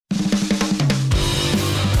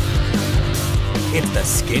It's the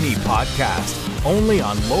Skinny Podcast, only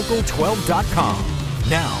on Local12.com.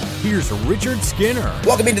 Now, here's Richard Skinner.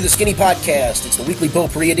 Welcome into the Skinny Podcast. It's the weekly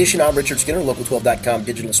potpourri edition. I'm Richard Skinner, Local12.com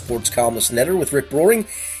digital sports columnist and editor with Rick Broering.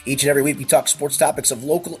 Each and every week we talk sports topics of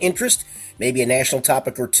local interest, maybe a national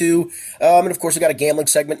topic or two. And of course, we got a gambling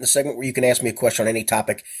segment, and a segment where you can ask me a question on any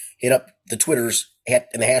topic. Hit up the Twitters and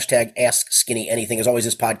the hashtag AskSkinnyAnything. As always,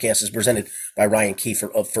 this podcast is presented by Ryan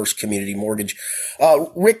Kiefer of First Community Mortgage.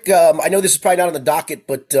 Rick, I know this is probably not on the docket,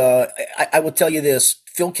 but I will tell you this.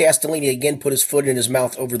 Phil Castellini again put his foot in his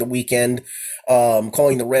mouth over the weekend,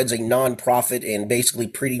 calling the Reds a non-profit and basically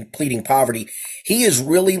pleading poverty. He is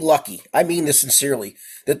really lucky, I mean this sincerely,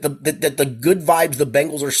 that the good vibes the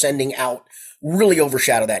Bengals are sending out really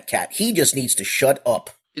overshadow that cat. He just needs to shut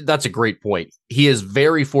up. That's a great point. He is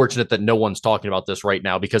very fortunate that no one's talking about this right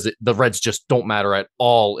now because the Reds just don't matter at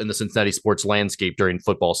all in the Cincinnati sports landscape during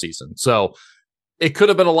football season. So it could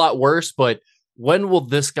have been a lot worse, but when will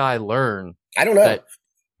this guy learn? I don't know. That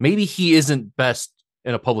maybe he isn't best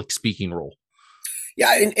in a public speaking role.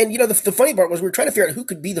 Yeah, and you know, the funny part was we were trying to figure out who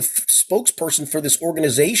could be the spokesperson for this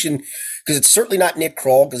organization, because it's certainly not Nick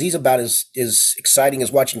Kroll, because he's about as exciting as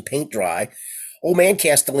watching paint dry. Old man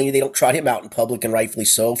Castellini, they don't trot him out in public, and rightfully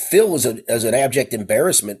so. Phil is an abject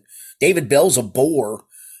embarrassment. David Bell's a bore.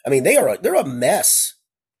 I mean, they're a mess.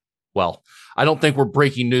 Well, I don't think we're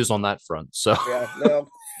breaking news on that front. So yeah, no.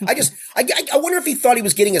 I wonder if he thought he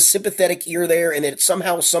was getting a sympathetic ear there, and that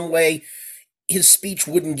somehow, some way, his speech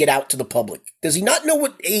wouldn't get out to the public. Does he not know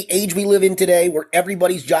what age we live in today, where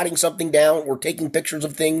everybody's jotting something down or taking pictures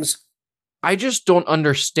of things? I just don't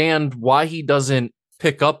understand why he doesn't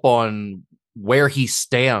pick up on where he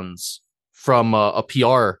stands from a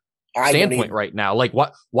PR standpoint right now. Like,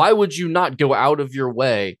 why would you not go out of your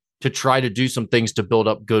way to try to do some things to build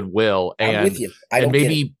up goodwill and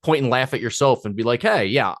maybe point and laugh at yourself and be like, hey,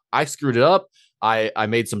 yeah, I screwed it up. I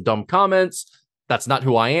made some dumb comments. That's not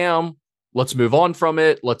who I am. Let's move on from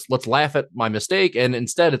it. Let's laugh at my mistake. And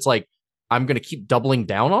instead it's like, I'm going to keep doubling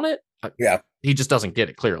down on it. Yeah. He just doesn't get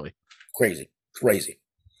it clearly. Crazy.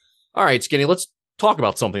 All right, Skinny, let's talk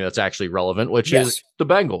about something that's actually relevant, which is the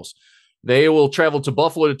Bengals. They will travel to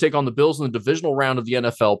Buffalo to take on the Bills in the divisional round of the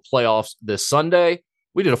NFL playoffs this Sunday.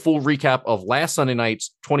 We did a full recap of last Sunday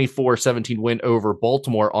night's 24-17 win over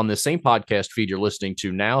Baltimore on the same podcast feed you're listening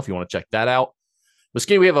to now, if you want to check that out. But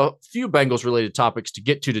Skinny, we have a few Bengals-related topics to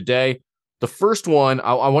get to today. The first one,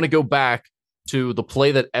 I want to go back to the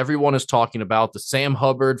play that everyone is talking about, the Sam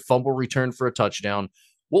Hubbard fumble return for a touchdown.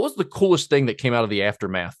 What was the coolest thing that came out of the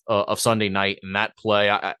aftermath of Sunday night in that play?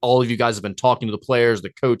 All of you guys have been talking to the players, the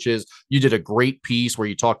coaches. You did a great piece where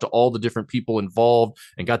you talked to all the different people involved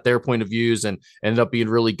and got their point of views and ended up being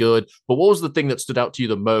really good. But what was the thing that stood out to you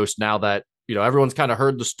the most now that, you know, everyone's kind of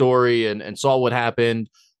heard the story and saw what happened?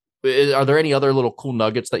 Are there any other little cool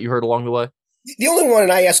nuggets that you heard along the way? The only one,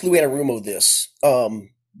 and I asked Lou Anarumo this,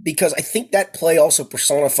 because I think that play also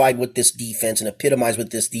personified what this defense and epitomized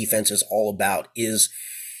what this defense is all about, is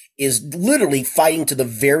literally fighting to the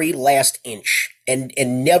very last inch and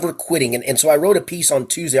never quitting. And so I wrote a piece on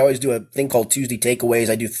Tuesday. I always do a thing called Tuesday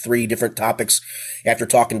Takeaways. I do 3 different topics after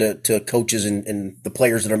talking to coaches and the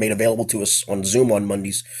players that are made available to us on Zoom on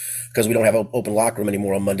Mondays, because we don't have an open locker room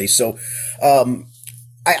anymore on Mondays. So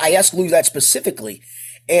I asked Lou that specifically.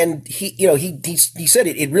 And he said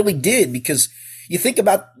it really did, because you think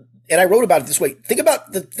about, and I wrote about it this way, think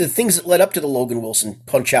about the things that led up to the Logan Wilson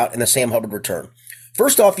punch out and the Sam Hubbard return.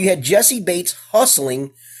 First off, you had Jesse Bates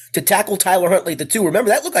hustling to tackle Tyler Huntley at the 2. Remember,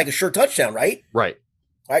 that looked like a sure touchdown, right? Right.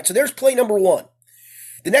 All right, so there's play number 1.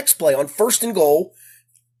 The next play, on 1st and goal,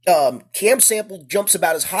 Cam Sample jumps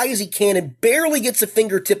about as high as he can and barely gets a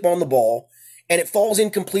fingertip on the ball, and it falls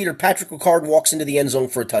incomplete, or Patrick Ricard walks into the end zone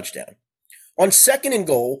for a touchdown. On 2nd and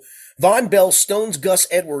goal, Von Bell stones Gus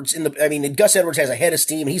Edwards Gus Edwards has a head of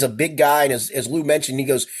steam. He's a big guy, and as Lou mentioned, he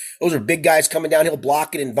goes, those are big guys coming down. He'll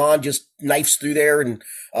block it, and Von just knifes through there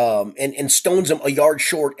and stones him a yard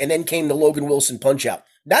short. And then came the Logan Wilson punch out.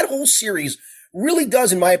 That whole series really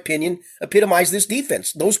does, in my opinion, epitomize this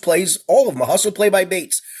defense. Those plays, all of them, a hustle play by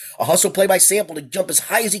Bates, a hustle play by Sample to jump as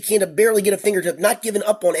high as he can to barely get a fingertip, not giving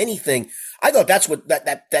up on anything. I thought that's what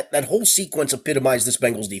that whole sequence epitomized this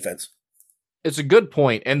Bengals defense. It's a good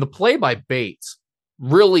point. And the play by Bates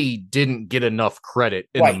really didn't get enough credit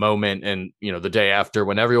in the moment. And, you know, the day after,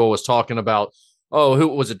 when everyone was talking about, oh, who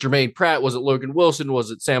was it? Jermaine Pratt? Was it Logan Wilson?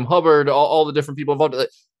 Was it Sam Hubbard? All the different people involved.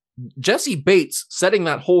 Jesse Bates setting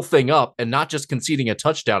that whole thing up and not just conceding a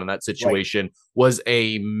touchdown in that situation was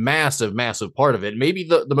a massive, massive part of it. Maybe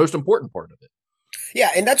the most important part of it.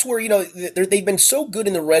 Yeah, and that's where, you know, they've been so good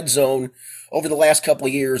in the red zone over the last couple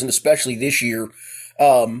of years, and especially this year.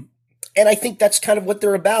 And I think that's kind of what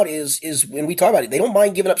they're about is when we talk about it, they don't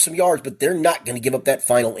mind giving up some yards, but they're not going to give up that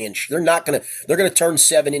final inch. They're going to turn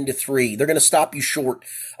 7 into 3. They're going to stop you short.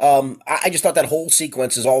 I just thought that whole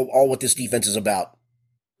sequence is all what this defense is about.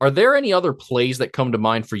 Are there any other plays that come to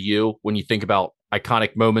mind for you when you think about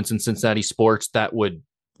iconic moments in Cincinnati sports that would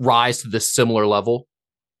rise to this similar level?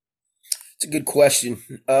 It's a good question.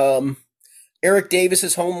 Eric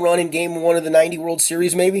Davis's home run in Game 1 of the '90 World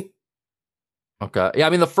Series, maybe? Okay. Yeah, I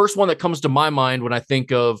mean, the first one that comes to my mind when I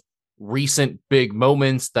think of recent big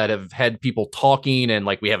moments that have had people talking and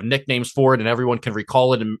like we have nicknames for it and everyone can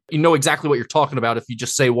recall it and you know exactly what you're talking about if you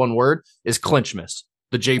just say one word, is Clinchmas,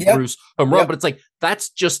 the Jay Bruce home run. But it's like, that's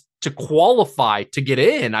just to qualify to get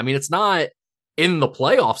in. I mean, it's not in the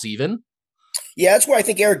playoffs even. Yeah, that's where I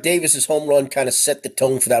think Eric Davis's home run kind of set the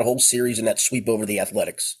tone for that whole series and that sweep over the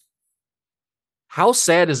Athletics. How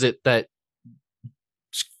sad is it that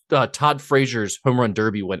Todd Frazier's home run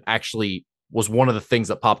derby win actually was one of the things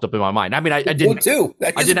that popped up in my mind? I mean, I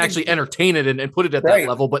didn't actually entertain it and put it at that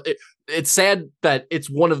level, but it's sad that it's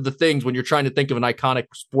one of the things when you're trying to think of an iconic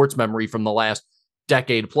sports memory from the last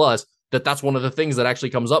decade plus, that's one of the things that actually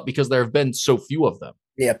comes up because there have been so few of them.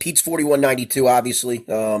 Yeah, Pete's 41-92, obviously,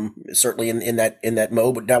 certainly in that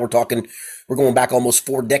mode. But now we're going back almost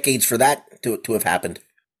 4 decades for that to have happened.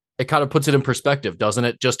 It kind of puts it in perspective, doesn't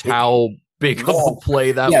it? Just how big of a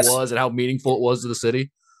play that was and how meaningful it was to the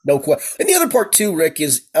city. No question. And the other part too, Rick,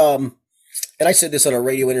 is, and I said this on a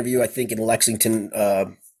radio interview, I think in Lexington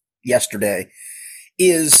yesterday,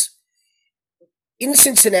 is in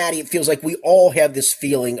Cincinnati, it feels like we all have this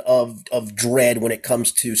feeling of dread when it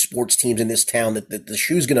comes to sports teams in this town, that the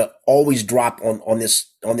shoe's going to always drop on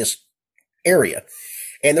this area.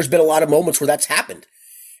 And there's been a lot of moments where that's happened.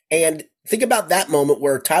 And think about that moment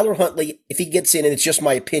where Tyler Huntley, if he gets in, and it's just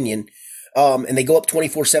my opinion, and they go up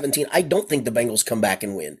 24-17, I don't think the Bengals come back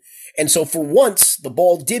and win. And so for once, the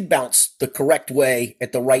ball did bounce the correct way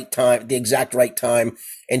at the right time, the exact right time,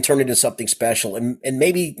 and turn into something special. And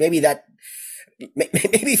maybe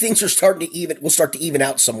things are will start to even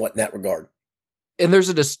out somewhat in that regard. And there's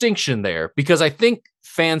a distinction there because I think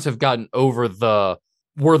fans have gotten over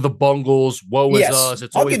we're the Bungles, woe is us,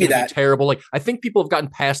 it's always going to be terrible. Like, I think people have gotten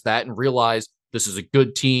past that and realized this is a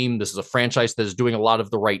good team. This is a franchise that is doing a lot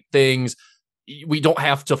of the right things. We don't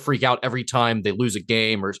have to freak out every time they lose a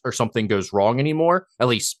game or something goes wrong anymore, at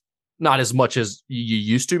least not as much as you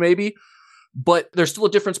used to maybe. But there's still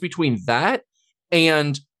a difference between that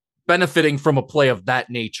and benefiting from a play of that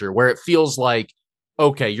nature where it feels like,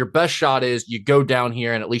 okay, your best shot is you go down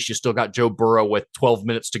here and at least you still got Joe Burrow with 12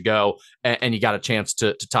 minutes to go and you got a chance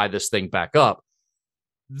to tie this thing back up.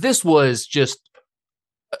 This was just,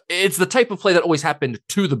 it's the type of play that always happened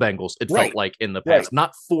to the Bengals, it felt like in the past,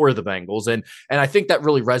 not for the Bengals. And I think that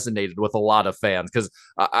really resonated with a lot of fans because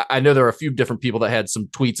I know there are a few different people that had some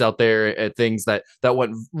tweets out there and things that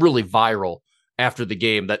went really viral after the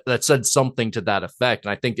game that said something to that effect.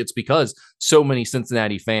 And I think it's because so many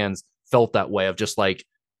Cincinnati fans felt that way of just like,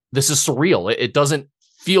 this is surreal. It doesn't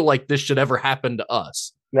feel like this should ever happen to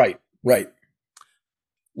us. Right.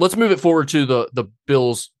 Let's move it forward to the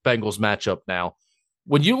Bills-Bengals matchup now.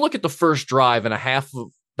 When you look at the first drive and a half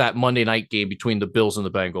of that Monday night game between the Bills and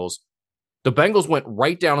the Bengals went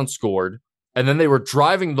right down and scored, and then they were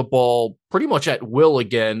driving the ball pretty much at will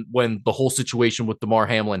again when the whole situation with Damar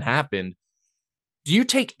Hamlin happened. Do you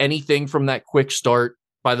take anything from that quick start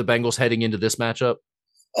by the Bengals heading into this matchup?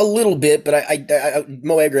 A little bit, but I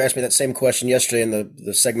Mo Egger asked me that same question yesterday in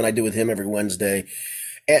the segment I do with him every Wednesday,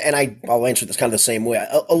 and I'll answer this kind of the same way.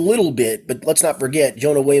 A little bit, but let's not forget,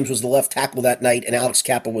 Jonah Williams was the left tackle that night, and Alex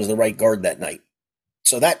Kappa was the right guard that night.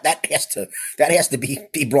 So that has to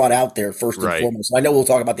be brought out there first and foremost. I know we'll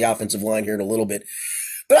talk about the offensive line here in a little bit,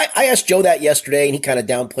 but I asked Joe that yesterday, and he kind of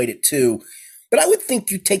downplayed it too. But I would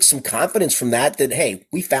think you take some confidence from that, hey,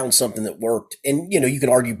 we found something that worked. And, you could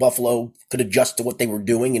argue Buffalo could adjust to what they were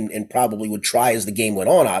doing and probably would try as the game went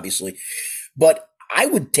on, obviously. But I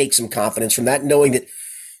would take some confidence from that, knowing that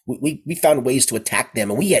we found ways to attack them,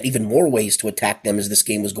 and we had even more ways to attack them as this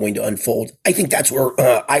game was going to unfold. I think that's where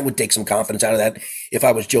I would take some confidence out of that if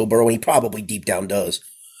I was Joe Burrow, and he probably deep down does.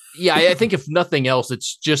 Yeah, I think if nothing else,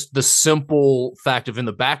 it's just the simple fact of in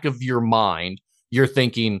the back of your mind, you're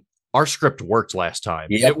thinking, our script worked last time.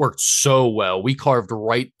 Yep. It worked so well. We carved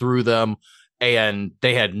right through them, and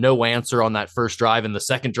they had no answer on that first drive. And the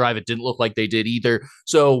second drive, it didn't look like they did either.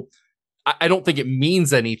 So I don't think it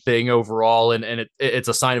means anything overall, and it's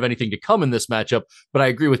a sign of anything to come in this matchup. But I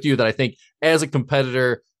agree with you that I think as a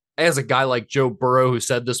competitor, as a guy like Joe Burrow, who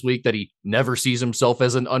said this week that he never sees himself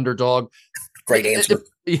as an underdog, Great answer.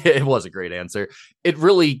 Yeah, it was a great answer. It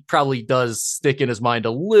really probably does stick in his mind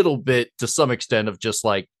a little bit to some extent of just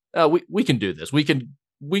like, we can do this. We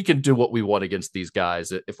can do what we want against these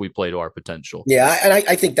guys if we play to our potential. Yeah, and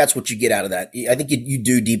I think that's what you get out of that. I think you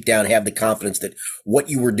do deep down have the confidence that what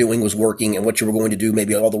you were doing was working and what you were going to do,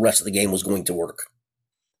 maybe all the rest of the game was going to work.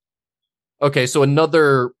 Okay, so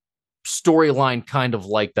another storyline kind of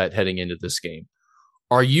like that heading into this game.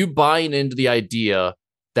 Are you buying into the idea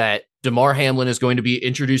that DeMar Hamlin is going to be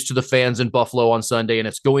introduced to the fans in Buffalo on Sunday and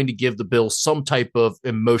it's going to give the Bills some type of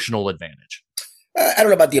emotional advantage? I don't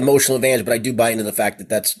know about the emotional advantage, but I do buy into the fact that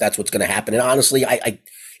that's what's going to happen. And honestly, I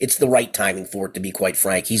it's the right timing for it, to be quite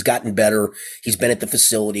frank. He's gotten better. He's been at the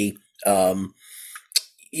facility. I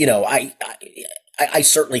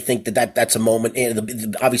certainly think that's a moment.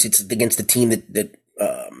 And obviously, it's against the team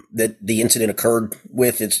that the incident occurred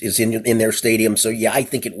with. Is in their stadium. So yeah, I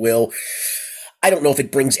think it will. I don't know if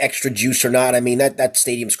it brings extra juice or not. I mean, that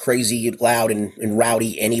stadium's crazy loud and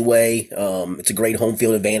rowdy anyway. It's a great home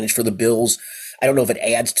field advantage for the Bills. I don't know if it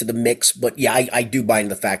adds to the mix, but yeah, I do buy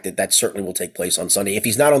into the fact that certainly will take place on Sunday. If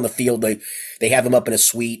he's not on the field, they have him up in a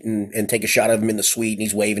suite and take a shot of him in the suite and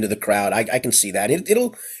he's waving to the crowd. I can see that.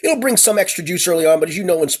 It'll bring some extra juice early on, but as you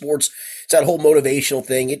know, in sports, it's that whole motivational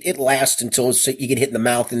thing. It lasts until you get hit in the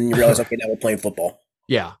mouth and you realize, okay, now we're playing football.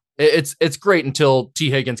 Yeah. It's great until T.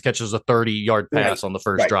 Higgins catches a 30-yard pass on the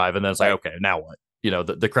first drive, and then it's like, okay, now what?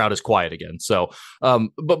 The crowd is quiet again. So,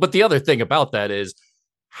 but the other thing about that is,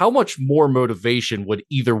 how much more motivation would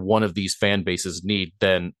either one of these fan bases need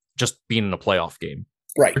than just being in a playoff game?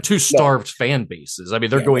 Right. They're two starved fan bases. I mean,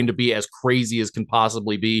 they're going to be as crazy as can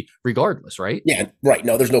possibly be regardless, right? Yeah, right.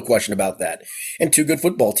 No, there's no question about that. And two good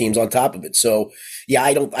football teams on top of it. So, yeah,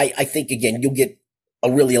 I think, again, you'll get a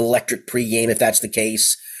really electric pregame if that's the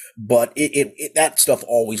case. But that stuff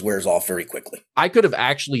always wears off very quickly. I could have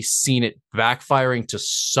actually seen it backfiring to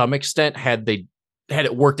some extent had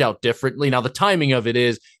it worked out differently. Now, the timing of it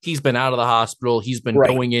is he's been out of the hospital. He's been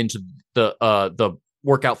going into the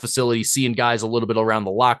workout facility, seeing guys a little bit around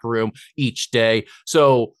the locker room each day.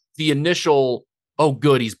 So the initial, oh,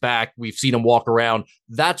 good, he's back, we've seen him walk around,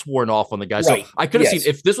 that's worn off on the guys. Right. So I could have seen,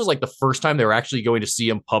 if this was like the first time they were actually going to see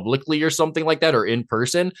him publicly or something like that, or in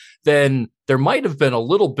person, then there might have been a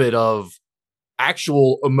little bit of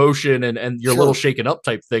actual emotion and your little shaken up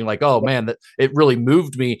type thing, like, oh man, that it really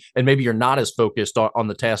moved me, and maybe you're not as focused on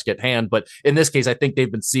the task at hand. But in this case, I think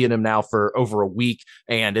they've been seeing him now for over a week,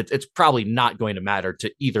 and it's probably not going to matter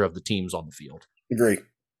to either of the teams on the field. Agree.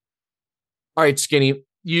 All right, Skinny,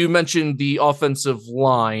 you mentioned the offensive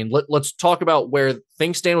line. Let's talk about where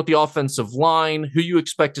things stand with the offensive line, who you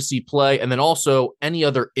expect to see play, and then also any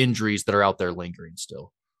other injuries that are out there lingering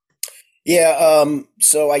still. Yeah,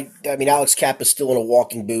 so I mean, Alex Kappa is still in a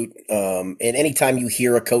walking boot. And anytime you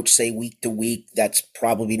hear a coach say week to week, that's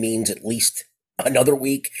probably means at least another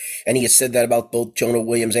week. And he has said that about both Jonah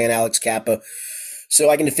Williams and Alex Kappa.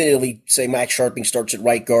 So I can definitively say Max Sharping starts at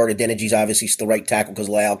right guard. Adeneji's obviously still right tackle because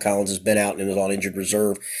La'el Collins has been out and is on injured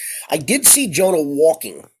reserve. I did see Jonah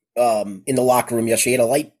walking, in the locker room yesterday. He had a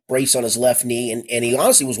light brace on his left knee and he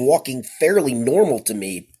honestly was walking fairly normal to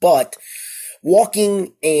me, but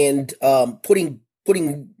walking and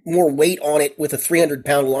putting more weight on it with a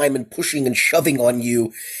 300-pound lineman pushing and shoving on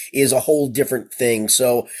you is a whole different thing.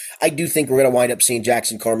 So I do think we're going to wind up seeing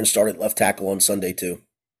Jackson Carman start at left tackle on Sunday too.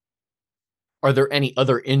 Are there any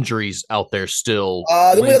other injuries out there still?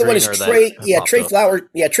 The only other one is Trey. Yeah, Trey Flowers.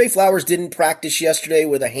 Yeah, Trey Flowers didn't practice yesterday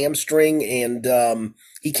with a hamstring, and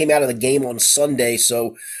he came out of the game on Sunday.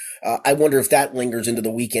 So I wonder if that lingers into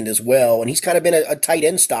the weekend as well. And he's kind of been a tight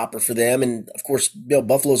end stopper for them. And of course,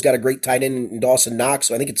 Buffalo's got a great tight end in Dawson Knox.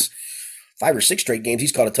 So I think it's 5 or 6 straight games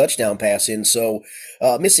he's caught a touchdown pass in. So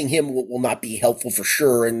missing him will not be helpful for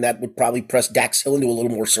sure. And that would probably press Dax Hill into a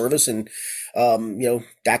little more service. And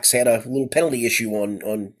Dax had a little penalty issue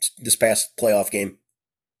on this past playoff game.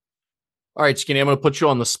 All right, Skinny, I'm going to put you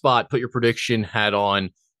on the spot. Put your prediction hat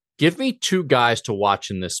on. Give me 2 guys to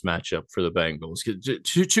watch in this matchup for the Bengals.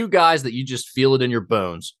 Two guys that you just feel it in your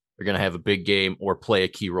bones are going to have a big game or play a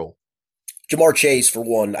key role. Jamar Chase, for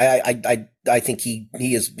one. I think he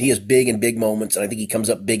is big in big moments, and I think he comes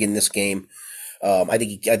up big in this game. I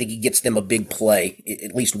think he gets them a big play,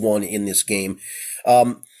 at least one in this game.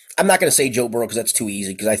 I'm not going to say Joe Burrow because that's too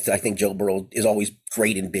easy, because I think Joe Burrow is always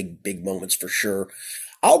great in big moments for sure.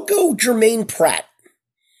 I'll go Jermaine Pratt.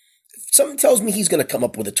 Something tells me he's going to come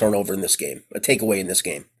up with a turnover in this game, a takeaway in this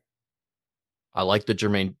game. I like the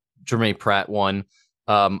Jermaine Pratt one.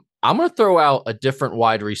 I'm going to throw out a different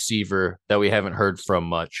wide receiver that we haven't heard from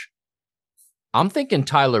much. I'm thinking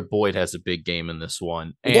Tyler Boyd has a big game in this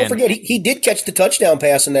one. And don't forget, he did catch the touchdown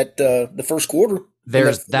pass in that the first quarter.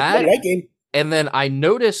 There's that. Monday night game. And then I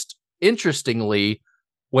noticed, interestingly,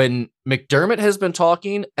 when McDermott has been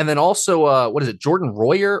talking, and then also, what is it, Jordan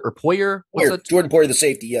Poyer? Jordan Poyer, the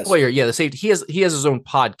safety, yes. Poyer, yeah, the safety. He has his own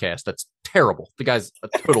podcast that's terrible. The guy's a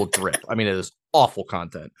total drip. I mean, it is awful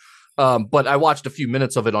content. But I watched a few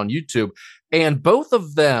minutes of it on YouTube, and both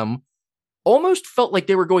of them almost felt like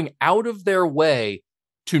they were going out of their way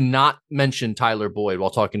to not mention Tyler Boyd while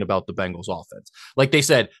talking about the Bengals offense. Like they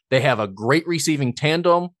said, they have a great receiving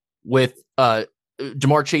tandem with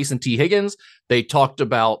Jamar Chase and T. Higgins. They talked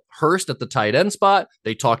about Hurst at the tight end spot.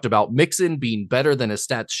 They talked about Mixon being better than his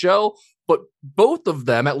stats show. But both of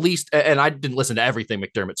them, at least, and I didn't listen to everything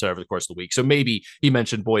McDermott said over the course of the week, so maybe he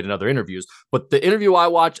mentioned Boyd in other interviews. But the interview I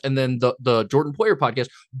watched and then the Jordan Poyer podcast,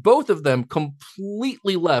 both of them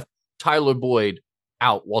completely left Tyler Boyd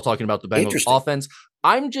out while talking about the Bengals offense.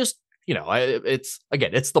 I'm just, it's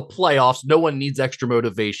the playoffs. No one needs extra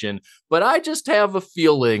motivation, but I just have a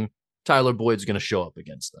feeling Tyler Boyd's going to show up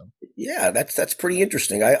against them. Yeah, that's pretty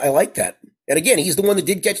interesting. I like that. And again, he's the one that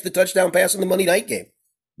did catch the touchdown pass in the Monday night game.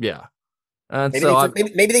 Yeah. And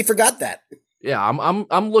maybe they forgot that. Yeah,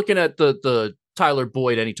 I'm looking at the Tyler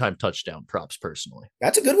Boyd anytime touchdown props personally.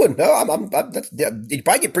 That's a good one. No, you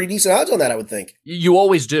probably get pretty decent odds on that, I would think. You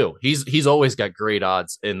always do. He's always got great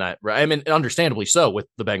odds in that. I mean, understandably so with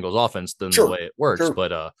the Bengals offense than the way it works. Sure.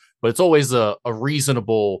 But it's always a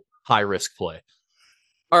reasonable high risk play.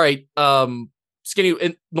 All right, Skinny.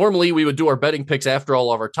 And normally we would do our betting picks after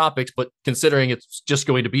all of our topics, but considering it's just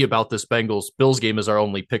going to be about this Bengals-Bills game as our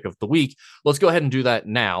only pick of the week, let's go ahead and do that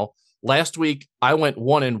now. Last week, I went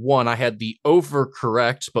 1-1. I had the over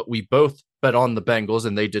correct, but we both bet on the Bengals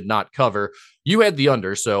and they did not cover. You had the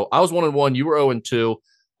under, so I was 1-1. You were 0-2.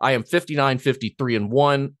 I am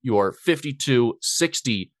 59-53-1. You are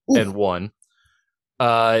 52-60-1.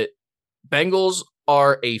 Bengals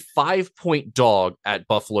are a 5-point dog at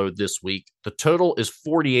Buffalo this week. The total is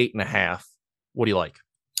 48.5. What do you like?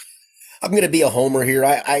 I'm going to be a homer here.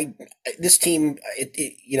 This team,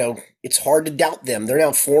 it's hard to doubt them. They're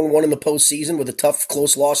now 4-1 in the postseason with a tough,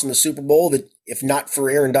 close loss in the Super Bowl that, if not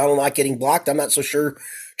for Aaron Donald not getting blocked, I'm not so sure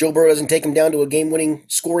Joe Burrow doesn't take him down to a game-winning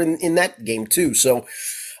score in that game too. So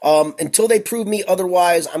until they prove me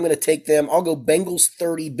otherwise, I'm going to take them. I'll go Bengals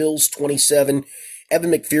 30, Bills 27,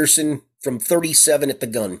 Evan McPherson from 37 at the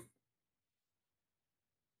gun.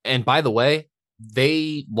 And by the way,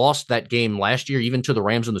 they lost that game last year, even to the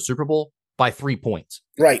Rams in the Super Bowl, by 3 points.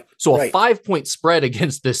 Right. So a 5-point spread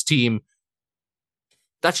against this team,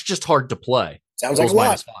 that's just hard to play. Sounds like a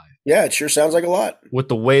lot. Yeah, it sure sounds like a lot. With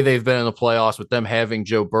the way they've been in the playoffs, with them having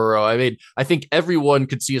Joe Burrow, I mean, I think everyone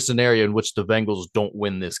could see a scenario in which the Bengals don't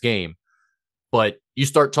win this game. But you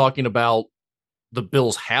start talking about the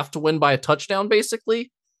Bills have to win by a touchdown,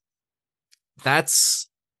 basically. That's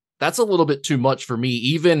a little bit too much for me.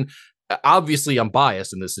 Even obviously I'm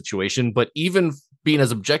biased in this situation, but even being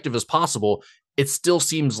as objective as possible, it still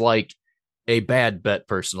seems like a bad bet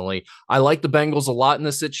personally. I like the Bengals a lot in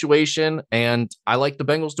this situation, and I like the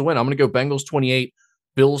Bengals to win. I'm going to go Bengals 28,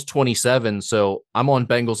 Bills 27. So I'm on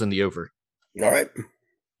Bengals in the over. All right.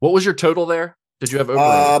 What was your total there? Did you have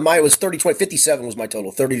over? Mine was 30-20. 57 was my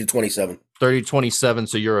total. 30-27. 30-27.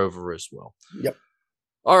 So you're over as well. Yep.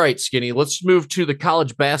 All right, Skinny, let's move to the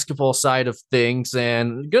college basketball side of things,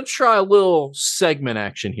 and I'm going to try a little segment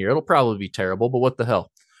action here. It'll probably be terrible, but what the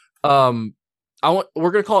hell? We're going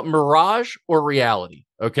to call it Mirage or Reality,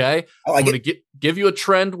 okay? I'm going to give you a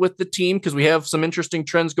trend with the team because we have some interesting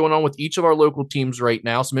trends going on with each of our local teams right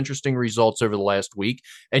now, some interesting results over the last week,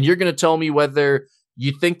 and you're going to tell me whether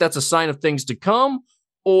you think that's a sign of things to come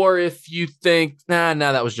or if you think, nah,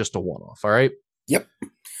 that was just a one-off, all right? Yep.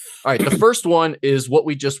 All right, the first one is what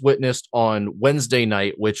we just witnessed on Wednesday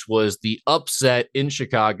night, which was the upset in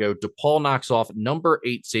Chicago. DePaul knocks off number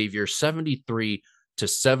 8 Xavier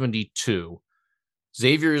 73-72.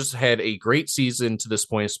 Xavier's had a great season to this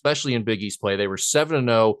point, especially in Big East play. They were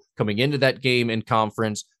 7-0 coming into that game in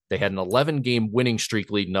conference. They had an 11-game winning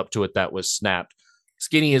streak leading up to it that was snapped.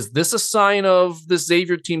 Skinny, is this a sign of the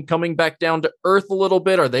Xavier team coming back down to earth a little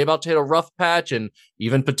bit? Are they about to hit a rough patch and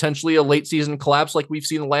even potentially a late season collapse like we've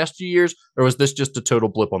seen the last few years? Or was this just a total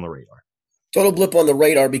blip on the radar? Total blip on the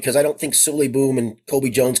radar because I don't think Sully Boom and Kobe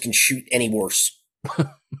Jones can shoot any worse.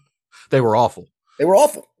 They were awful. They were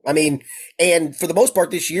awful. I mean, and for the most part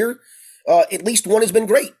this year, at least one has been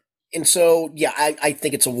great. And so, yeah, I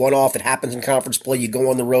think it's a one-off. It happens in conference play. You go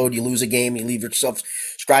on the road, you lose a game, you leave yourself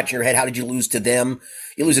scratching your head. How did you lose to them?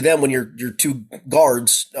 You lose to them when your two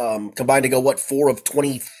guards combined to go, 4 of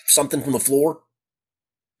 20-something from the floor?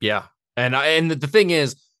 Yeah. And the thing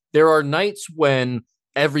is, there are nights when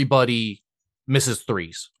everybody misses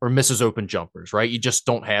threes or misses open jumpers, right? You just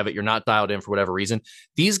don't have it. You're not dialed in for whatever reason.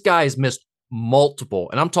 These guys missed multiple,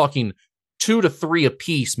 and I'm talking 2 to 3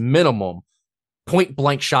 apiece minimum, point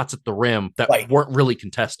blank shots at the rim that weren't really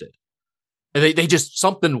contested. They just,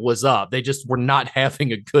 something was up. They just were not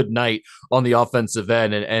having a good night on the offensive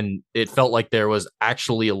end, and it felt like there was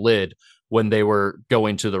actually a lid when they were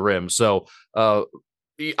going to the rim. So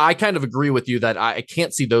I kind of agree with you that I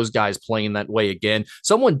can't see those guys playing that way again.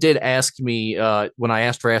 Someone did ask me when I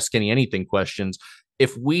asked for Ask Skinny Anything questions,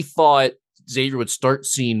 if we thought Xavier would start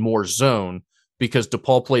seeing more zone because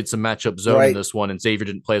DePaul played some matchup zone in this one and Xavier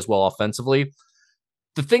didn't play as well offensively.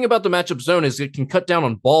 The thing about the matchup zone is it can cut down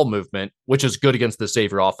on ball movement, which is good against the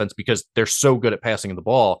Xavier offense because they're so good at passing the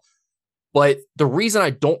ball. But the reason I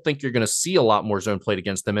don't think you're going to see a lot more zone played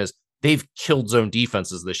against them is they've killed zone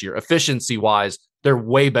defenses this year. Efficiency-wise, they're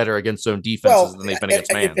way better against zone defenses than they've been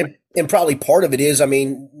against man. And probably part of it is, I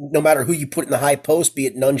mean, no matter who you put in the high post, be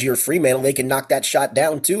it Nunji or Fremantle, they can knock that shot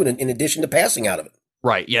down too, in addition to passing out of it.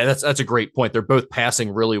 Right. Yeah, that's a great point. They're both passing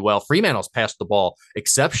really well. Fremantle's passed the ball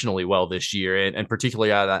exceptionally well this year, and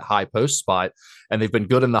particularly out of that high post spot. And they've been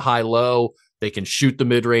good in the high-low. They can shoot the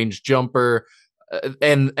mid-range jumper.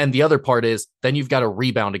 And the other part is then you've got to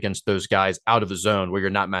rebound against those guys out of the zone where you're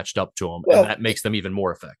not matched up to them, and that makes them even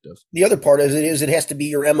more effective. The other part is it has to be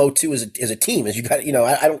your MO2 as a team. As you got,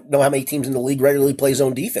 I don't know how many teams in the league regularly play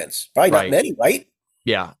zone defense. Probably not many, right?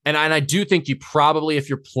 Yeah, and I do think you probably, if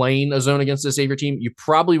you're playing a zone against the Xavier team, you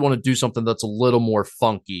probably want to do something that's a little more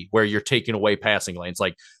funky, where you're taking away passing lanes,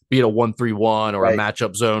 like be it a 1-3-1 or a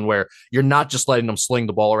matchup zone where you're not just letting them sling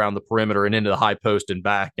the ball around the perimeter and into the high post and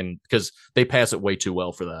back, and because they pass it way too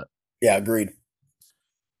well for that. Yeah, agreed.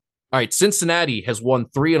 All right, Cincinnati has won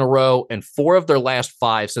 3 in a row and 4 of their last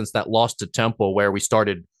 5 since that loss to Temple, where we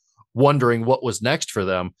started wondering what was next for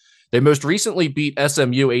them. They most recently beat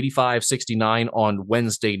SMU 85-69 on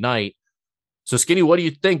Wednesday night. So, Skinny, what do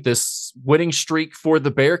you think? This winning streak for the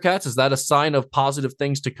Bearcats, is that a sign of positive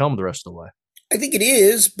things to come the rest of the way? I think it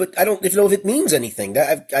is, but I don't know if it means anything.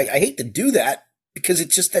 I hate to do that because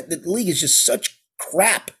it's just that the league is just such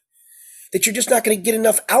crap that you're just not going to get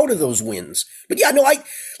enough out of those wins. But yeah, no, I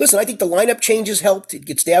think the lineup changes helped. It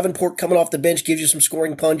gets Davenport coming off the bench, gives you some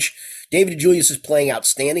scoring punch. David Julius is playing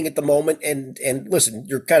outstanding at the moment. And listen,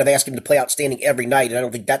 you're kind of asking him to play outstanding every night, and I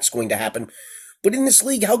don't think that's going to happen. But in this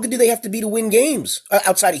league, how good do they have to be to win games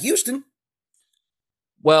outside of Houston?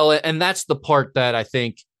 Well, and that's the part that I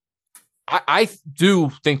think I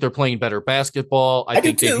do think they're playing better basketball. I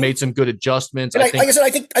think they've made some good adjustments. And like I said, I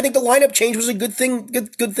think the lineup change was a good thing,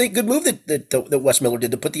 good move that Wes Miller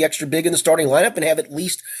did, to put the extra big in the starting lineup and have at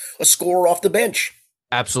least a scorer off the bench.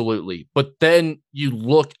 Absolutely. But then you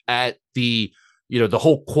look at the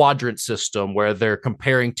whole quadrant system where they're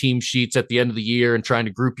comparing team sheets at the end of the year and trying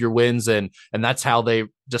to group your wins, and that's how they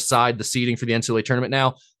decide the seeding for the NCAA tournament.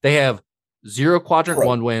 Now they have 0 quadrant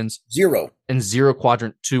 1 wins, 0 and 0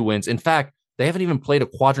 quadrant 2 wins. In fact, they haven't even played a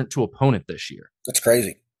quadrant 2 opponent this year. That's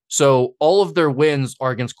crazy. So all of their wins are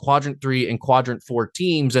against quadrant 3 and quadrant 4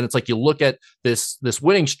 teams. And it's like, you look at this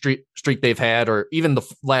winning streak they've had, or even the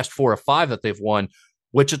last 4 or 5 that they've won.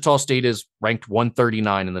 Wichita State is ranked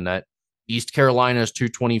 139 in the net. East Carolina is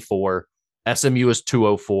 224. SMU is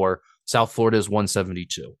 204. South Florida is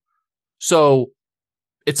 172. So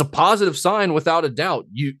it's a positive sign without a doubt.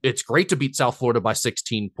 It's great to beat South Florida by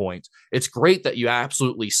 16 points. It's great that you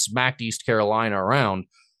absolutely smacked East Carolina around.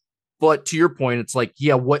 But to your point, it's like,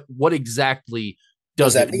 yeah, what exactly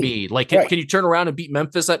does it mean? Like, can you turn around and beat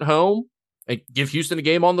Memphis at home and give Houston a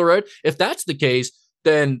game on the road? If that's the case,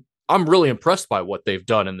 then I'm really impressed by what they've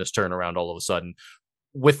done in this turnaround all of a sudden.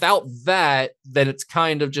 Without that, then it's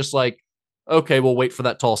kind of just like, okay, we'll wait for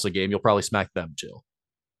that Tulsa game. You'll probably smack them too.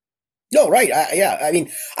 No, right. Yeah. I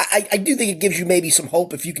mean, I do think it gives you maybe some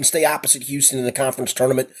hope if you can stay opposite Houston in the conference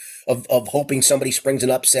tournament of hoping somebody springs an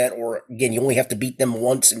upset, or again, you only have to beat them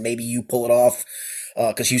once and maybe you pull it off.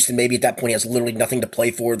 Because Houston maybe at that point has literally nothing to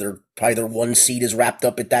play for. Probably their 1 seed is wrapped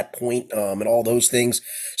up at that point, and all those things.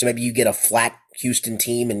 So maybe you get a flat Houston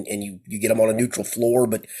team and you get them on a neutral floor.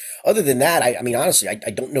 But other than that, I mean, honestly,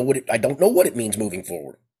 I don't know what it means moving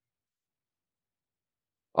forward.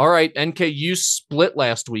 All right, NKU split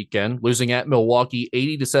last weekend, losing at Milwaukee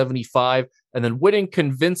 80-75, and then winning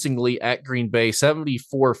convincingly at Green Bay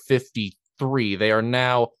 74-53. They are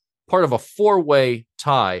now part of a 4-way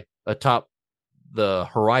tie atop the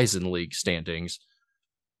Horizon League standings.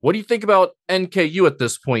 What do you think about NKU at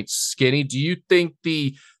this point, Skinny? Do you think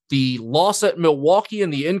the loss at Milwaukee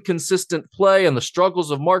and the inconsistent play and the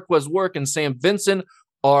struggles of Marquez Work and Sam Vincent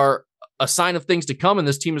are a sign of things to come and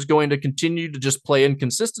this team is going to continue to just play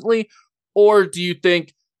inconsistently? Or do you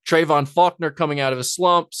think Trayvon Faulkner coming out of a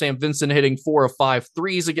slump, Sam Vincent hitting 4 of 5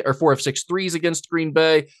 threes or 4 of 6 threes against Green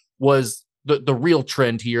Bay was the real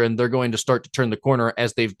trend here, and they're going to start to turn the corner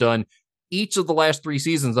as they've done each of the last 3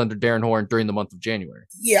 seasons under Darren Horn during the month of January?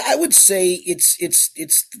 Yeah, I would say it's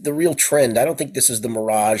the real trend. I don't think this is the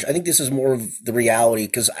mirage. I think this is more of the reality,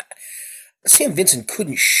 because Sam Vincent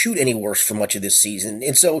couldn't shoot any worse for much of this season.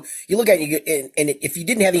 And so you look at it, and if you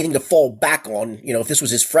didn't have anything to fall back on, if this was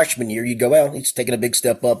his freshman year, you'd go, well, he's taking a big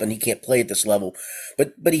step up and he can't play at this level.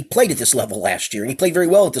 But he played at this level last year, and he played very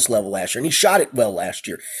well at this level last year, and he shot it well last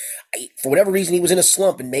year. For whatever reason, he was in a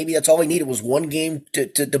slump, and maybe that's all he needed was one game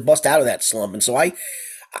to bust out of that slump. And so I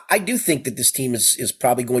do think that this team is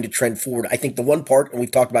probably going to trend forward. I think the one part, and we've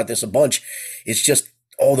talked about this a bunch, is just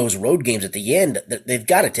all those road games at the end. They've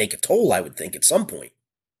got to take a toll, I would think, at some point.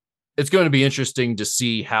 It's going to be interesting to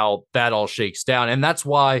see how that all shakes down. And that's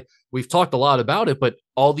why we've talked a lot about it, but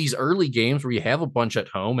all these early games where you have a bunch at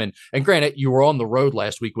home, and granted, you were on the road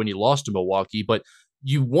last week when you lost to Milwaukee, but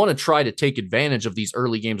you want to try to take advantage of these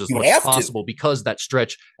early games as much as possible, because that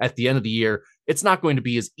stretch at the end of the year, it's not going to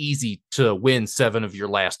be as easy to win 7 of your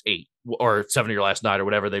last 8 or 7 of your last 9 or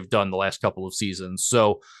whatever they've done the last couple of seasons.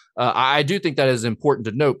 So I do think that is important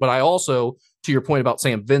to note, but I also, to your point about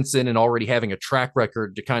Sam Vincent and already having a track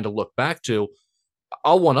record to kind of look back to,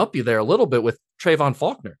 I'll one up you there a little bit with Trayvon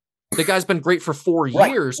Faulkner. The guy's been great for 4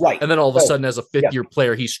 years, and then all of a sudden as a fifth-year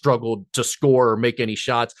player, he struggled to score or make any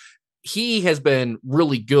shots. He has been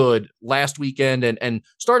really good last weekend and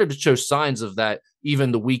started to show signs of that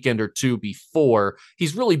even the weekend or two before.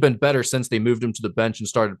 He's really been better since they moved him to the bench and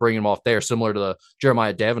started bringing him off there, similar to the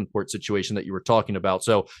Jeremiah Davenport situation that you were talking about.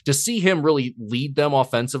 So to see him really lead them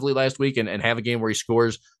offensively last week and have a game where he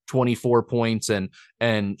scores 24 points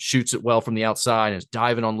and shoots it well from the outside and is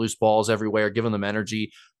diving on loose balls everywhere, giving them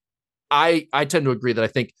energy, I tend to agree that I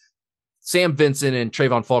think Sam Vincent and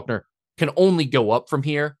Trayvon Faulkner can only go up from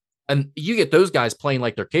here. And you get those guys playing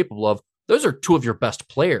like they're capable of, those are 2 of your best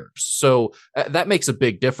players. So that makes a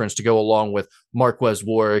big difference to go along with Marquez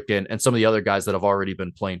Warwick and some of the other guys that have already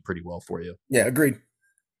been playing pretty well for you. Yeah, agreed.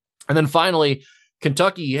 And then finally,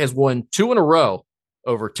 Kentucky has won 2 in a row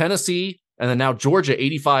over Tennessee and then now Georgia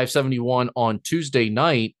 85-71 on Tuesday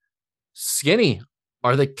night. Skinny,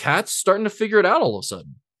 are the Cats starting to figure it out all of a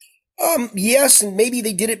sudden? Yes, and maybe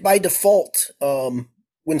they did it by default.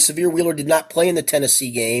 When Severe Wheeler did not play in the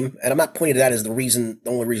Tennessee game, and I'm not pointing to that as the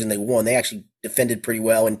only reason they won. They actually defended pretty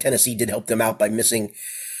well, and Tennessee did help them out by missing,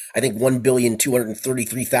 I think,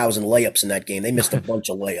 1,233,000 layups in that game. They missed a bunch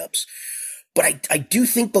of layups. But I do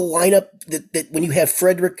think the lineup that when you have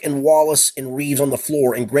Frederick and Wallace and Reeves on the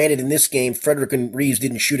floor, and granted in this game, Frederick and Reeves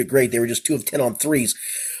didn't shoot it great. They were just 2 of 10 on threes.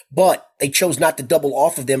 But they chose not to double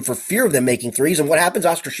off of them for fear of them making threes. And what happens?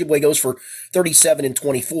 Oscar Tshiebwe goes for 37 and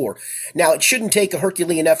 24. Now, it shouldn't take a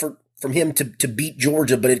Herculean effort from him to beat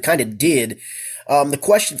Georgia, but it kind of did. The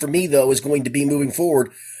question for me, though, is going to be moving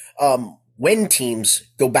forward, when teams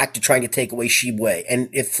go back to trying to take away Tshiebwe, and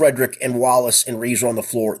if Frederick and Wallace and Reeves are on the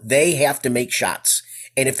floor, they have to make shots.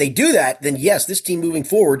 And if they do that, then yes, this team moving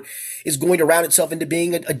forward is going to round itself into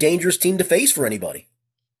being a dangerous team to face for anybody.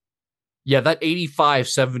 Yeah, that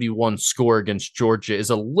 85-71 score against Georgia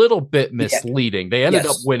is a little bit misleading. They ended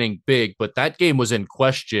up winning big, but that game was in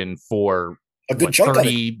question for a good chunk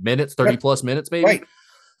 30 minutes, 30 plus minutes maybe. Right.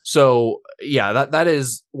 So, yeah, that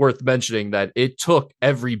is worth mentioning, that it took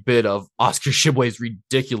every bit of Oscar Tshiebwe's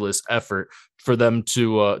ridiculous effort for them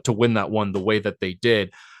to win that one the way that they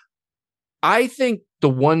did. I think the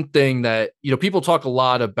one thing that, people talk a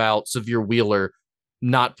lot about Severe Wheeler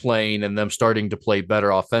not playing and them starting to play better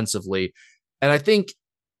offensively. And I think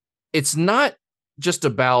it's not just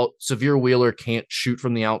about Severe Wheeler can't shoot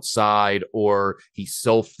from the outside or he's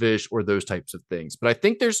selfish or those types of things. But I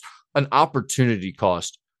think there's an opportunity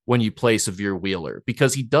cost when you play Severe Wheeler,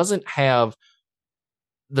 because he doesn't have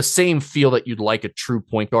the same feel that you'd like a true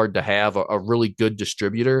point guard to have, a really good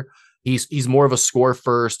distributor. He's more of a score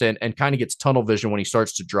first and kind of gets tunnel vision when he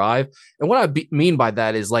starts to drive. And what I mean by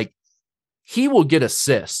that is, like, he will get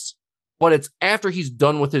assists, but it's after he's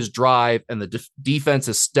done with his drive and the defense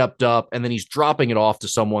has stepped up and then he's dropping it off to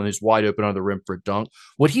someone who's wide open on the rim for a dunk.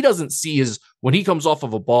 What he doesn't see is when he comes off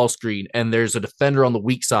of a ball screen and there's a defender on the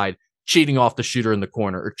weak side cheating off the shooter in the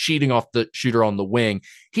corner or cheating off the shooter on the wing.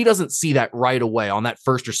 He doesn't see that right away on that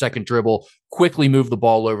first or second dribble, quickly move the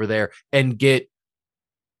ball over there and get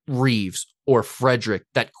Reeves or Frederick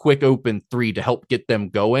that quick open 3 to help get them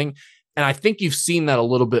going. And I think you've seen that a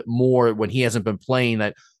little bit more when he hasn't been playing,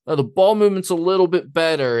 that the ball movement's a little bit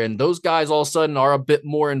better and those guys all of a sudden are a bit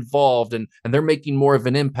more involved and they're making more of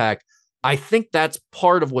an impact. I think that's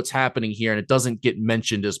part of what's happening here, and it doesn't get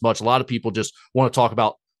mentioned as much. A lot of people just want to talk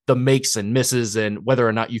about the makes and misses and whether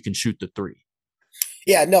or not you can shoot the three.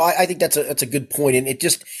 Yeah, no, I think that's a good point, and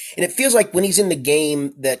it feels like when he's in the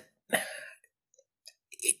game that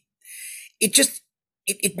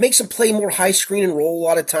it makes him play more high screen and roll a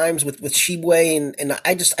lot of times with Shibwe, and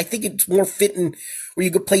I think it's more fitting where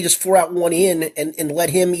you could play just 4 out 1 in and let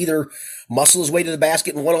him either muscle his way to the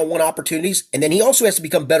basket in one-on-one opportunities, and then he also has to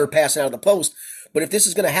become better passing out of the post. But if this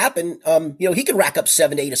is going to happen, he can rack up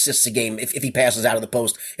 7 to 8 assists a game if he passes out of the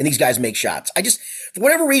post and these guys make shots. For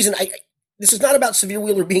whatever reason, this is not about Severe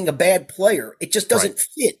Wheeler being a bad player. It just doesn't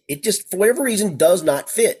fit. It just, for whatever reason, does not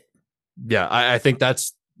fit. Yeah, I think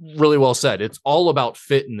that's really well said. It's all about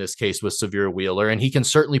fit in this case with Severe Wheeler, and he can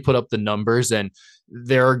certainly put up the numbers. And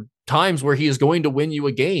there are times where he is going to win you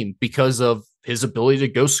a game because of his ability to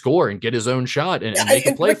go score and get his own shot and make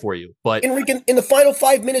a play for you. But Enrique, in the final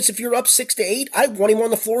 5 minutes, if you're up 6 to 8, I want him on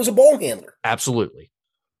the floor as a ball handler. Absolutely.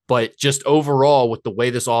 But just overall, with the way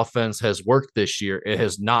this offense has worked this year, it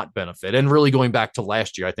has not benefited. And really going back to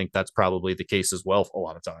last year, I think that's probably the case as well a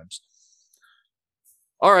lot of times.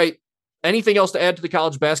 All right. Anything else to add to the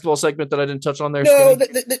college basketball segment that I didn't touch on there? No,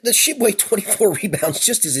 the Shibwe 24 rebounds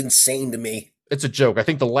just is insane to me. It's a joke. I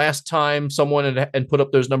think the last time someone had put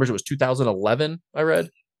up those numbers, it was 2011, I read.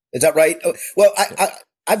 Is that right? Well,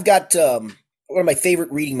 I've got one of my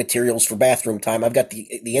favorite reading materials for bathroom time. I've got the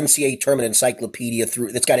NCAA tournament encyclopedia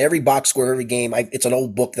it's got every box score, every game. It's an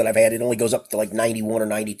old book that I've had. It only goes up to like 91 or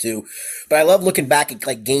 92. But I love looking back at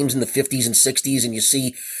like games in the 50s and 60s, and you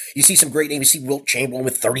see some great names. You see Wilt Chamberlain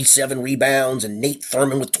with 37 rebounds and Nate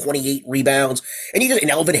Thurman with 28 rebounds and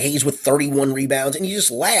Elvin Hayes with 31 rebounds, and you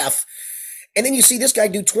just laugh. And then you see this guy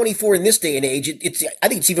do 24 in this day and age. I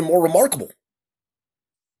think it's even more remarkable.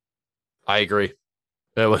 I agree.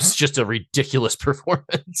 It was just a ridiculous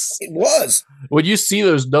performance. It was. When you see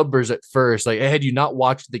those numbers at first, like, had you not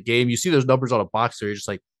watched the game, you see those numbers on a box score, you're just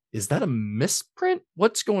like, is that a misprint?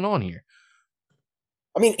 What's going on here?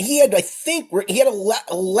 I mean, he had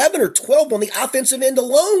 11 or 12 on the offensive end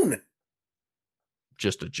alone.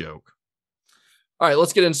 Just a joke. All right,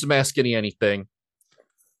 let's get into some Ask Skinny Anything.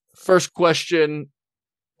 First question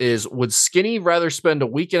is, would Skinny rather spend a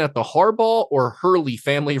weekend at the Harbaugh or Hurley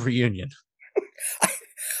family reunion?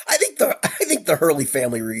 I think the Hurley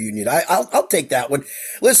family reunion. I'll take that one.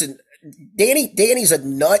 Listen, Danny's a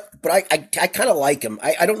nut, but I kind of like him.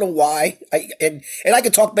 I don't know why. And I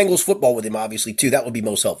could talk Bengals football with him, obviously, too. That would be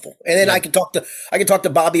most helpful. And then I could talk to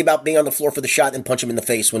Bobby about being on the floor for the shot and punch him in the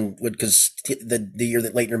face because the year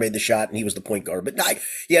that Leitner made the shot and he was the point guard. But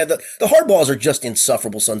the Hardballs are just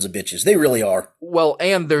insufferable sons of bitches. They really are. Well,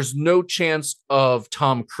 and there's no chance of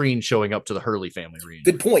Tom Crean showing up to the Hurley family reunion.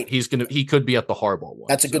 Good point. He could be at the Harbaugh one.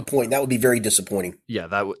 That's a good point. That would be very disappointing. Yeah,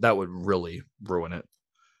 that would really ruin it.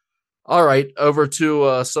 All right, over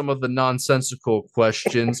to some of the nonsensical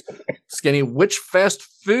questions. Skinny, which fast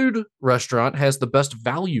food restaurant has the best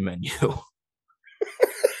value menu?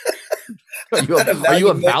 Are you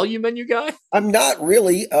a value menu guy? I'm not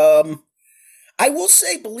really. I will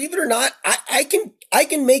say, believe it or not, I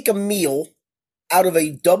can make a meal out of a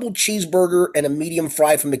double cheeseburger and a medium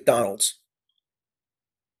fry from McDonald's.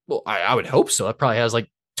 Well, I would hope so. That probably has like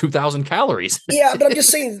 2,000 calories. Yeah, but I'm just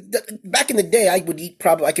saying that back in the day, I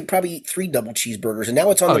could probably eat 3 double cheeseburgers, and now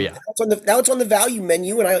it's on it's on the value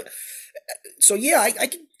menu, and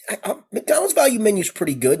McDonald's value menu is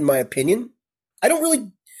pretty good in my opinion. I don't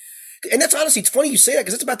really, and that's honestly, it's funny you say that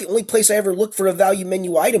because that's about the only place I ever look for a value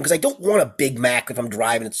menu item because I don't want a Big Mac if I'm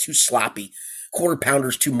driving. It's too sloppy. Quarter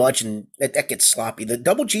pounder's too much, and that gets sloppy. The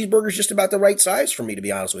double cheeseburger is just about the right size for me, to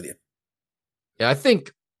be honest with you. Yeah, I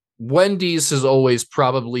think Wendy's has always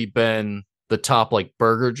probably been the top like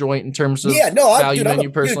burger joint in terms of value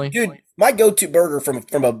menu personally. Dude, my go-to burger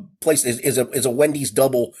from a place is a Wendy's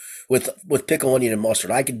double with pickle, onion, and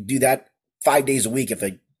mustard. I could do that 5 days a week if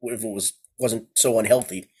it wasn't so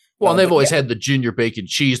unhealthy. Well, they've always had the Junior Bacon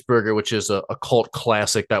Cheeseburger, which is a cult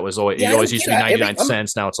classic. That was always it always used to be 99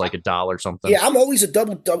 cents. Now it's like $1 or something. Yeah, I'm always a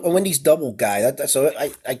Wendy's double guy. So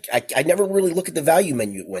I never really look at the value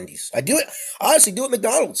menu at Wendy's. I honestly do at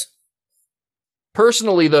McDonald's.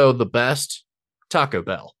 Personally, though, the best Taco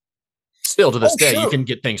Bell. Still to this day, you can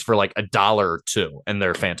get things for like $1 or $2, and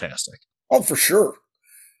they're fantastic. Oh, for sure.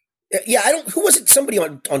 Yeah, who was it? Somebody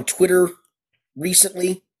on Twitter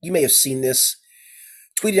recently. You may have seen this.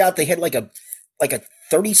 Tweeted out they had like a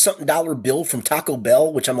 $30-something bill from Taco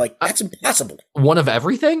Bell, which I'm like, that's impossible. One of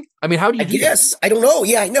everything? I mean, how do you do that? I don't know.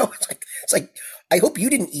 Yeah, I know. It's like I hope you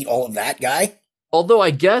didn't eat all of that, guy. Although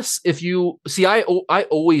I guess if you see, I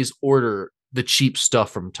always order the cheap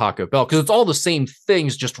stuff from Taco Bell because it's all the same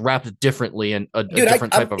things, just wrapped differently in a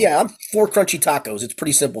different type of. Yeah, I'm for crunchy tacos. It's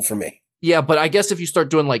pretty simple for me. Yeah, but I guess if you start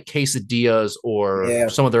doing like quesadillas or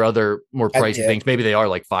some of their other more pricey things, maybe they are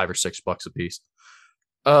like $5 or $6 a piece.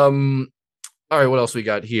 All right, what else we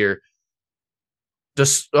got here?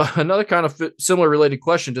 Just another kind of similar related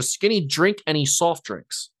question: does Skinny drink any soft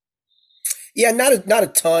drinks? Yeah, not a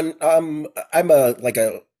ton. I'm a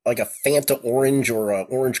Fanta orange or a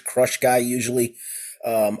orange crush guy usually.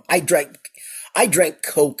 I drank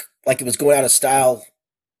Coke like it was going out of style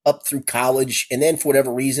up through college, and then for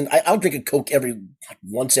whatever reason, I'll drink a Coke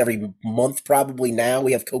once every month probably. Now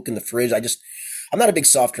we have Coke in the fridge. I'm not a big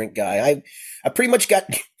soft drink guy. I pretty much got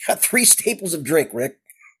 3 staples of drink, Rick.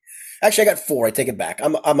 Actually, I got 4. I take it back.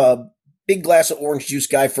 I'm a big glass of orange juice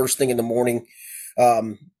guy first thing in the morning.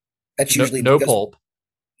 That's usually no pulp.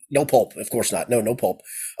 No pulp, of course not. No pulp.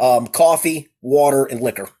 Coffee, water, and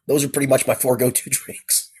liquor. Those are pretty much my 4 go-to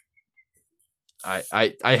drinks.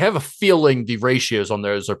 I have a feeling the ratios on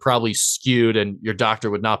those are probably skewed, and your doctor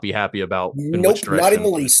would not be happy about. Nope, not in the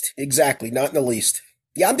least. Exactly, not in the least.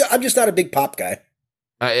 Yeah, I'm just not a big pop guy.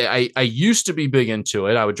 I used to be big into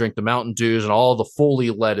it. I would drink the Mountain Dews and all the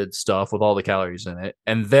fully leaded stuff with all the calories in it.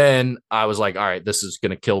 And then I was like, all right, this is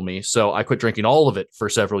going to kill me. So I quit drinking all of it for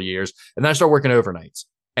several years. And then I started working overnights.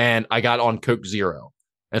 And I got on Coke Zero.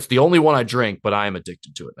 And it's the only one I drink, but I am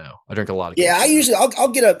addicted to it now. I drink a lot of Coke. Yeah, I usually I'll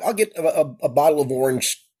get a bottle of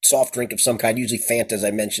orange soft drink of some kind, usually Fanta, as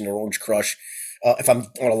I mentioned, or Orange Crush, if I'm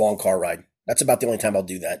on a long car ride. That's about the only time I'll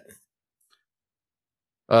do that.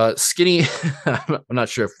 Skinny, I'm not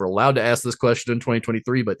sure if we're allowed to ask this question in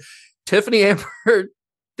 2023, but Tiffany Amber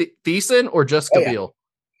Thiessen or Jessica Biel?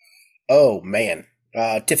 Oh, man.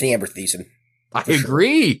 Tiffany Amber Thiessen. I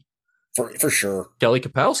agree. For sure. Kelly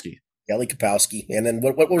Kapowski. And then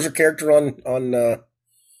what was her character on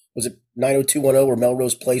was it 90210 or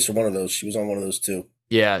Melrose Place or one of those? She was on one of those too.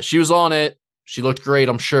 Yeah, she was on it. She looked great,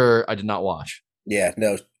 I'm sure. I did not watch. Yeah,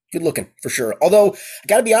 no. Good looking, for sure. Although, I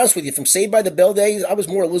got to be honest with you, from Saved by the Bell days, I was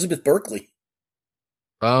more Elizabeth Berkley.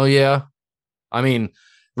 Oh, yeah. I mean,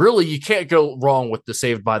 really, you can't go wrong with the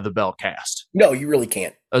Saved by the Bell cast. No, you really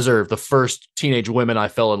can't. Those are the first teenage women I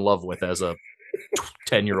fell in love with as a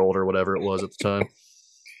 10-year-old or whatever it was at the time.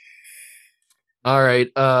 All right.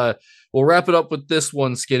 We'll wrap it up with this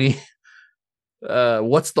one, Skinny.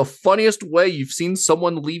 What's the funniest way you've seen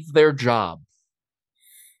someone leave their job?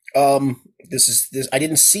 I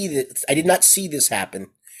did not see this happen,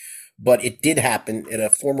 but it did happen at a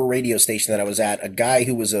former radio station that I was at. A guy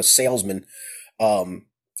who was a salesman,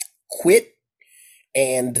 quit,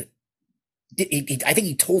 and I think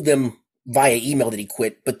he told them via email that he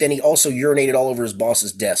quit, but then he also urinated all over his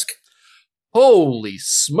boss's desk. Holy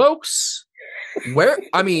smokes. Where?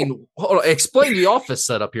 I mean, explain the office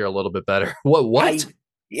setup here a little bit better. What?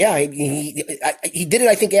 He did it,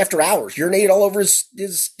 I think, after hours. Urinated all over his.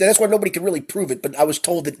 That's why nobody could really prove it, but I was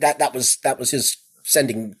told that was his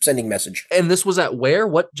sending message. And this was at where?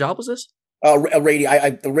 What job was this? A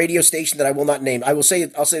radio. The radio station that I will not name. I'll say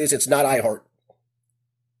this. It's not iHeart.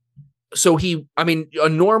 So a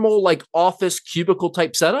normal like office cubicle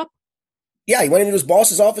type setup. Yeah, he went into his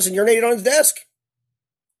boss's office and urinated on his desk.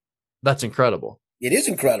 That's incredible. It is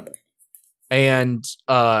incredible. And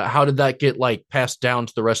how did that get like passed down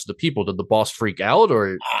to the rest of the people? Did the boss freak out,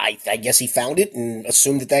 or I guess he found it and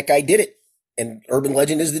assumed that guy did it. And urban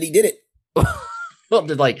legend is that he did it. Well,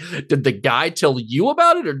 did the guy tell you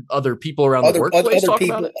about it, or other people around the workplace talk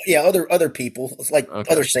about it? Yeah, other people, like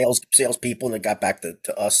other salespeople, and it got back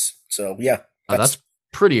to us. So yeah, that's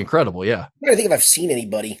pretty incredible. Yeah, I think if I've seen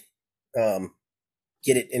anybody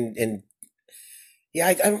get it, and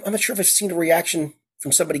yeah, I'm not sure if I've seen a reaction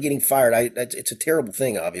from somebody getting fired. It's a terrible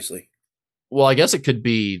thing, obviously. Well, I guess it could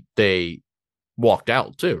be they walked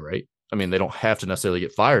out too, right? I mean, they don't have to necessarily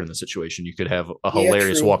get fired in the situation. You could have a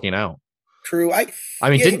hilarious walking out. True.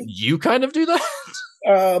 Didn't you kind of do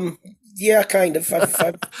that? Yeah, kind of.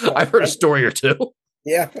 I've heard a story or two.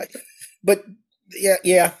 Yeah, but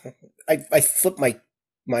yeah. I flipped my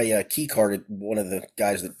key card at one of the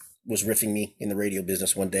guys that was riffing me in the radio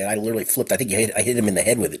business one day. And I literally flipped. I think I hit him in the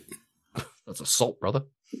head with it. That's assault, brother.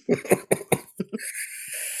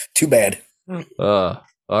 Too bad. All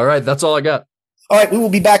right, that's all I got. All right, we will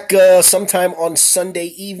be back sometime on Sunday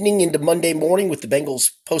evening into Monday morning with the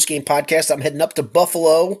Bengals postgame podcast. I'm heading up to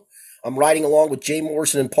Buffalo. I'm riding along with Jay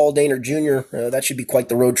Morrison and Paul Daner Jr. That should be quite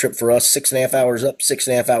the road trip for us. 6.5 hours up,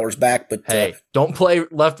 6.5 hours back. But hey, don't play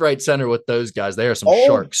left, right, center with those guys. They are some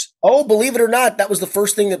sharks. Oh, believe it or not, that was the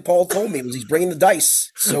first thing that Paul told me was he's bringing the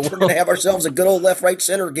dice. So we're going to have ourselves a good old left, right,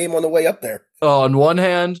 center game on the way up there. On one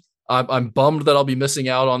hand, I'm bummed that I'll be missing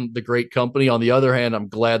out on the great company. On the other hand, I'm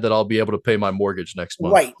glad that I'll be able to pay my mortgage next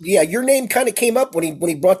month. Right. Yeah, your name kind of came up when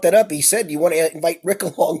he brought that up. He said, you want to invite Rick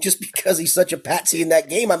along just because he's such a patsy in that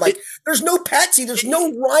game. I'm like, there's no patsy. There's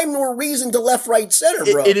no rhyme nor reason to left, right, center,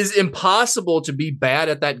 bro. It is impossible to be bad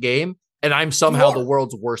at that game, and I'm somehow the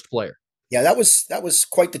world's worst player. Yeah, that was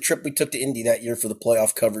quite the trip we took to Indy that year for the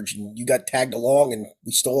playoff coverage, and you got tagged along, and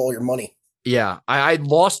we stole all your money. Yeah, I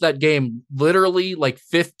lost that game literally like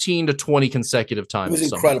 15 to 20 consecutive times. It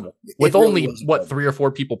was incredible. With only, 3 or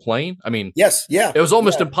 4 people playing? I mean, yes, yeah. It was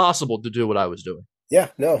almost impossible to do what I was doing. Yeah,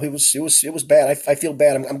 no, it was bad. I feel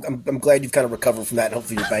bad. I'm glad you've kind of recovered from that, and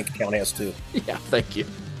hopefully your bank account has too. Yeah, thank you.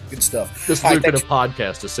 Good stuff. This lucrative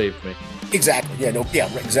podcast has saved me. Exactly. Yeah,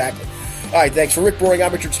 exactly. All right, thanks for Rick Broering.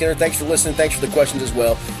 I'm Richard Skinner. Thanks for listening. Thanks for the questions as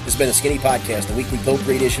well. This has been the Skinny Podcast, the weekly boat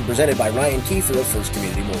rate edition presented by Ryan Kiefer of First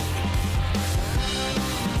Community Mortgage.